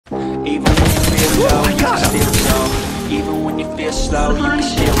still go, you can still go. Even when you feel slow, you can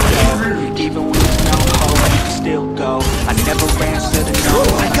still go. Even when there's no hope, you can still go. I never answer to no,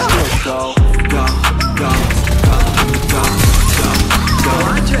 I can still go. Go, go, go, go,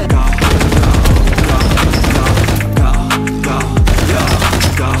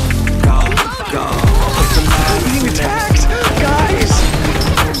 go, go, go, go, being attacked, guys!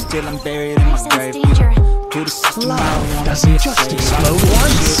 Still I'm buried in my grave. To the system, love doesn't just explode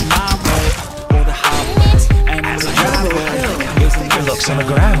once. It looks on the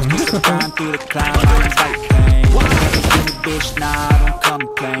ground. Through the clouds, bitch, nah, I don't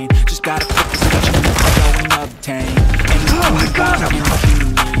complain. Just gotta put the switch in the go and obtain. Oh, I got him!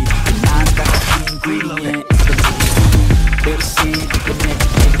 And I've got the ingredient. They'll see the next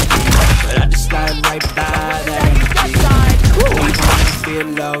thing. But I just slide right by that energy. Even when you feel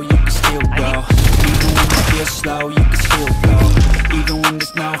low, you can still go. Even when you feel slow, you can still go. Even when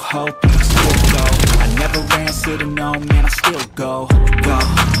there's no hope, you can still go. I never answer to no, man, I still go. Go,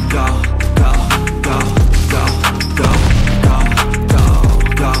 go, go, go, go, go, go, go, go,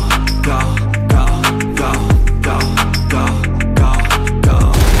 go, go, go, go, go,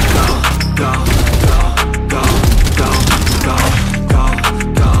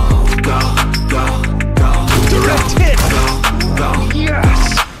 go, go, go, direct hit! Yes!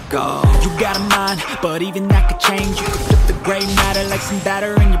 Go. You got a mind, but even that could change. You could flip the gray matter like some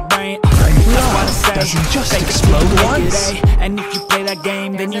batter in your brain. That's what I say. Doesn't just explode once. And if you play that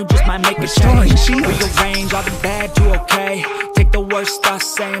game, then you just might make a Restoring change. shield. Rearrange all the bad to okay. Take the worst I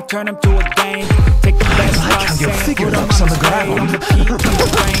say and turn them to a game. Take the best I like how your figure looks on the ground.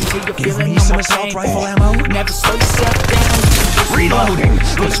 Give me some assault rifle ammo. Never slow yourself down. Reloading.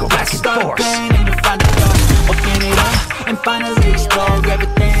 Let's go back in force. Open it up and finally explore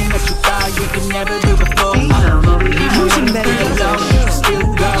everything that you thought you could never do before. Using medical You can still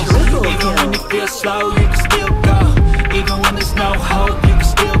go. Even when you feel slow, you can still go. Even when there's no hope, you can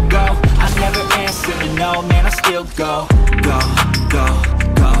still go. I never answer to no, man, I still go. Go, go,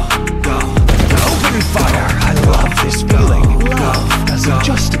 go, go. Open fire! I love this feeling. Love doesn't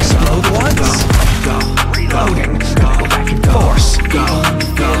just explode once. Reloading. Gotta go back in force. Go,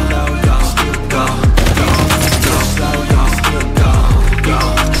 go, go, go, still go. Go, go, slow, go, still go. Go,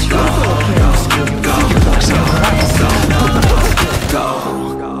 go, go, still go. Go,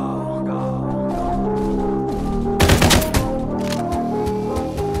 go,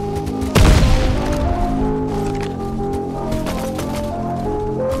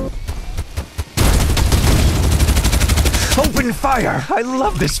 Open fire! I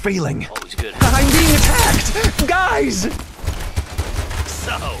love this feeling. Always good. I'm being attacked! Guys!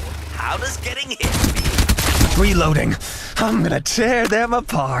 So, how does getting hit feel? Reloading. I'm gonna tear them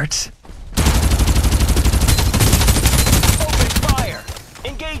apart. Open fire!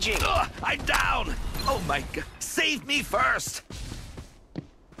 Engaging! I'm down! Oh my god, save me first!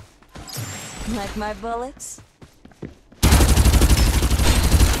 Like my bullets?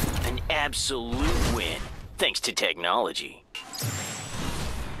 An absolute win, thanks to technology.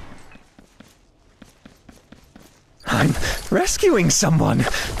 I'm rescuing someone.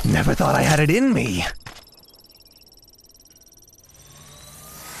 Never thought I had it in me.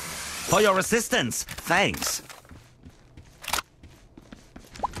 For your assistance, thanks.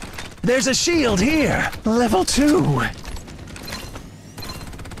 There's a shield here. Level 2.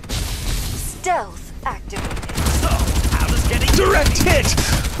 Stealth activated. So, how does getting Direct hit!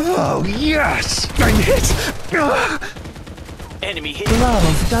 Oh, yes! I'm hit! Ugh. enemy hit?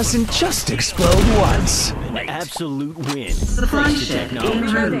 Love doesn't just explode once. An absolute win. Supply thanks to ship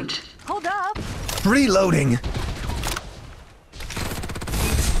technology. en route. Hold up! Reloading.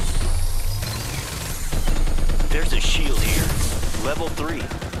 There's a shield here. Level 3.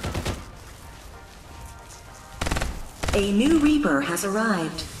 A new Reaper has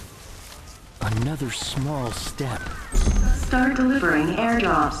arrived. Another small step. Start delivering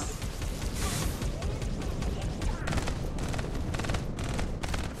airdrops.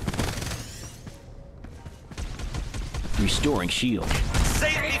 Restoring shield.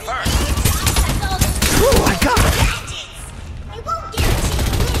 Save me first! Ooh, I got it!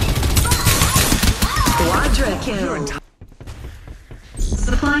 Quadra kill.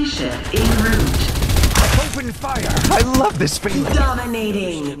 Supply ship en route. Open fire! I love this feeling.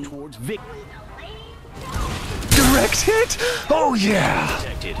 Dominating. Towards victory. Direct hit? Oh yeah!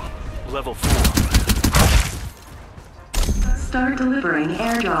 Protected. Level 4. Start delivering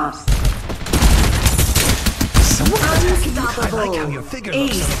airdrops. Someone attacking me. I Unstoppable. like how your figure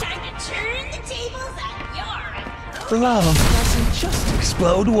looks. Ace. Love doesn't just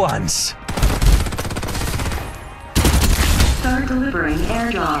explode once. Start delivering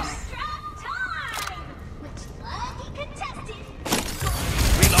airdrops.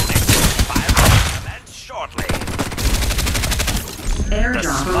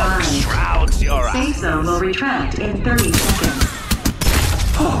 airdrop smoke arrived. shrouds your Safe eyes. zone will retract in 30 seconds.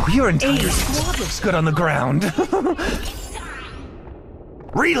 Oh, your entire Ace. squad looks good on the ground.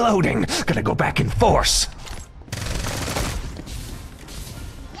 Reloading. Gonna go back in force.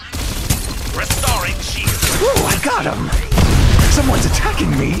 Restoring shield. Ooh, I got him. Someone's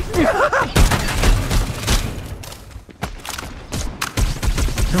attacking me.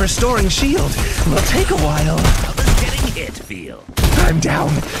 Restoring shield will take a while. Others getting hit, feel. I'm down.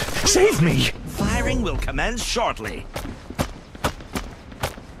 Save me. Firing will commence shortly.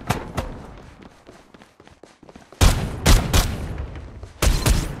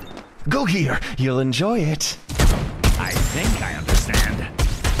 Go here. You'll enjoy it. I think I understand.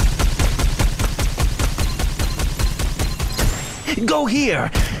 Go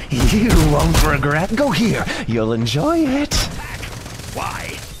here. You won't regret. Go here. You'll enjoy it.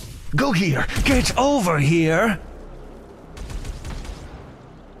 Why? Go here. Get over here.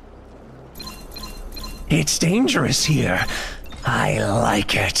 It's dangerous here. I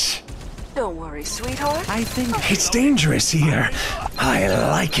like it. Don't worry, sweetheart. I think It's dangerous here. I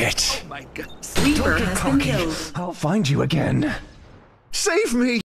like it. Oh my God. Reaper Don't get has been cocky. killed. I'll find you again. Save me.